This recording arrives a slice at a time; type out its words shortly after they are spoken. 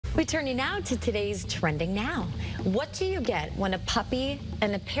We turn you now to today's Trending Now. What do you get when a puppy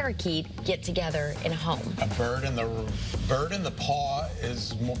and a parakeet get together in a home? A bird in the paw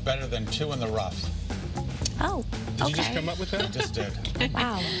is better than two in the rough. Oh, Did you just come up with that? I just did.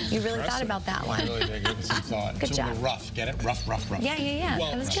 Wow, you really thought about that I one. really did give it some thought. Good two job. in the rough. Get it? Rough, rough, rough. Yeah.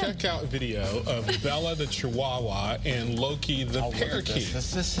 Well, That was good. check out video of Bella the Chihuahua and Loki the Look at parakeet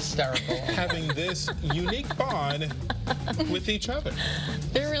this is hysterical. having this unique bond with each other.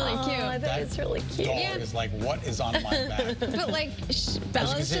 They're really Oh, cute. that is really cute. Dog Yeah. is like, what is on my back? But like, As you can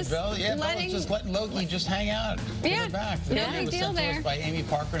Bella's see, just Bella's just letting Loki just hang out. Give Yeah. her back. The No video big was deal sent to us there. by Amy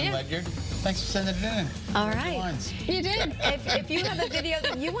Parker and Yeah. Ledyard. Thanks for sending it in. All Good right. lines. You did. If you have a video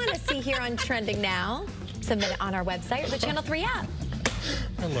that you want to see here on Trending Now, submit it on our website or the Channel 3 app.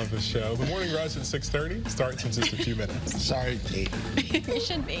 I love this show. The Morning Rush at 6:30 starts in just a few minutes. Sorry, Kate. You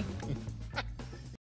should be.